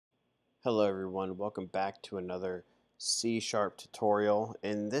Hello everyone, welcome back to another C# tutorial.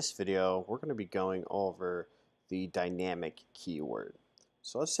 In this video, we're going to be going over the dynamic keyword.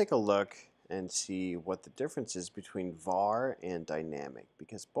 So let's take a look and see what the difference is between var and dynamic,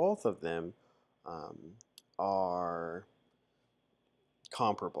 because both of them um, are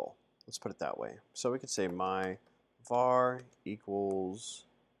comparable. Let's put it that way. So we could say my var equals,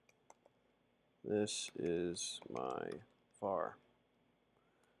 this is my var.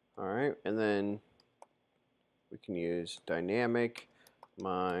 All right, and then we can use dynamic.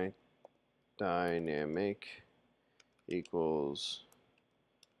 My dynamic equals,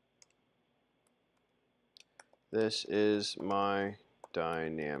 this is my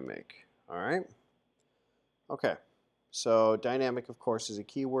dynamic. All right. Okay. So dynamic, of course, is a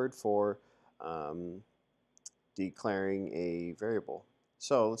keyword for declaring a variable.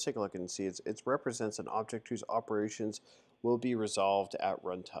 So let's take a look and see. It represents an object whose operations will be resolved at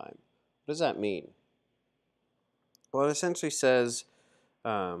runtime. What does that mean? Well, it essentially says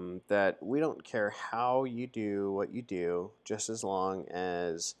that we don't care how you do what you do, just as long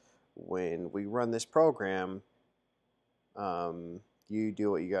as when we run this program, you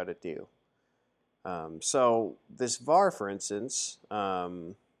do what you got to do. So this var, for instance,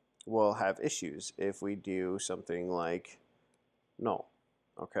 will have issues if we do something like null,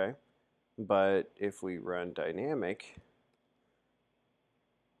 okay? But if we run dynamic,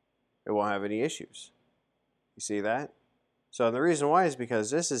 it won't have any issues. You see that? So the reason why is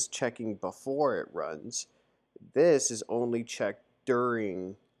because this is checking before it runs. This is only checked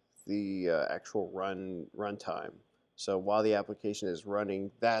during the actual runtime. So while the application is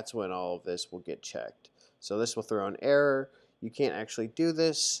running, that's when all of this will get checked. So this will throw an error. You can't actually do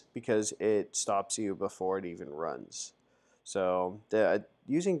this because it stops you before it even runs. So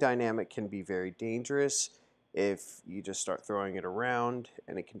using dynamic can be very dangerous if you just start throwing it around,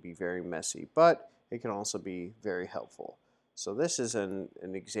 and it can be very messy, but it can also be very helpful. So this is an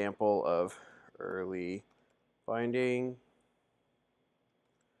example of early binding.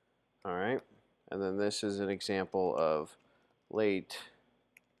 All right. And then this is an example of late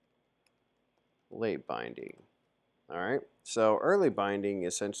binding. All right. So early binding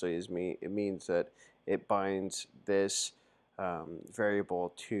essentially it means that it binds this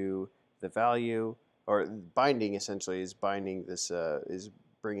variable to the value, or binding essentially is binding this is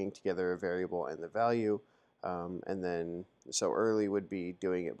bringing together a variable and the value. And then so early would be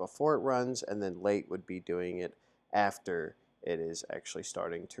doing it before it runs, and then late would be doing it after it is actually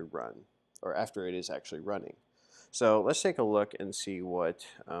starting to run, or after it is actually running. So let's take a look and see what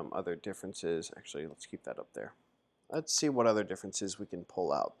other differences. Actually, let's keep that up there. Let's see what other differences we can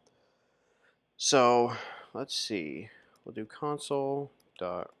pull out. So let's see. We'll do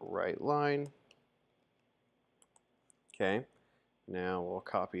console.writeLine. Okay. Now we'll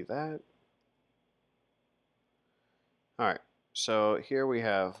copy that. All right. So here we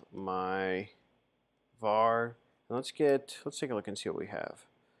have my var. And let's take a look and see what we have.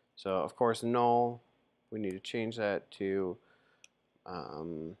 So of course null. We need to change that to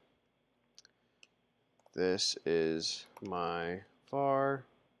this is my var.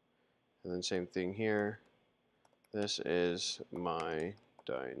 And then same thing here. This is my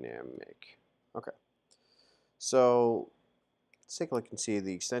dynamic. Okay. So let's take a look and see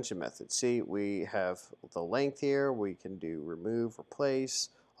the extension method. See, we have the length here. We can do remove, replace,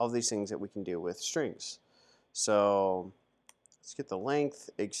 all these things that we can do with strings. So let's get the length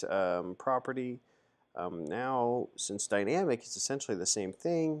property. Now, since dynamic is essentially the same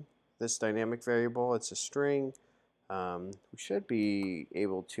thing, this dynamic variable, it's a string, we should be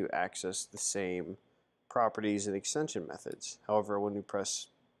able to access the same properties and extension methods. However, when we press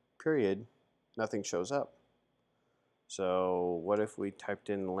period, nothing shows up. So what if we typed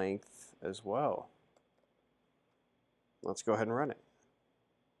in length as well? Let's go ahead and run it.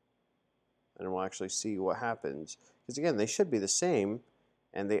 And we'll actually see what happens. Because again, they should be the same,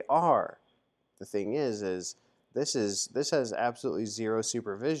 and they are. The thing is this has absolutely zero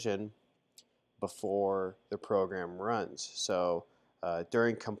supervision before the program runs. So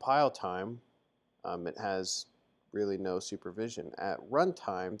during compile time, it has really no supervision. At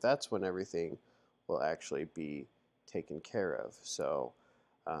runtime, that's when everything will actually be taken care of. So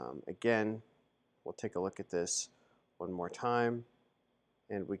again, we'll take a look at this one more time,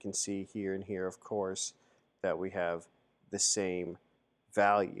 and we can see here and here, of course, that we have the same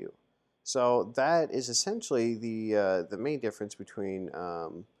value. So that is essentially the main difference between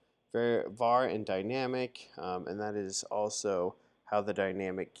var and dynamic, and that is also how the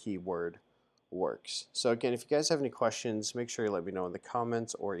dynamic keyword works. So again, if you guys have any questions, make sure you let me know in the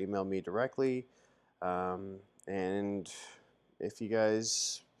comments or email me directly. And if you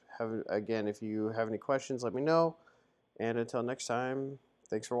guys Again, if you have any questions, let me know. And until next time,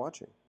 thanks for watching.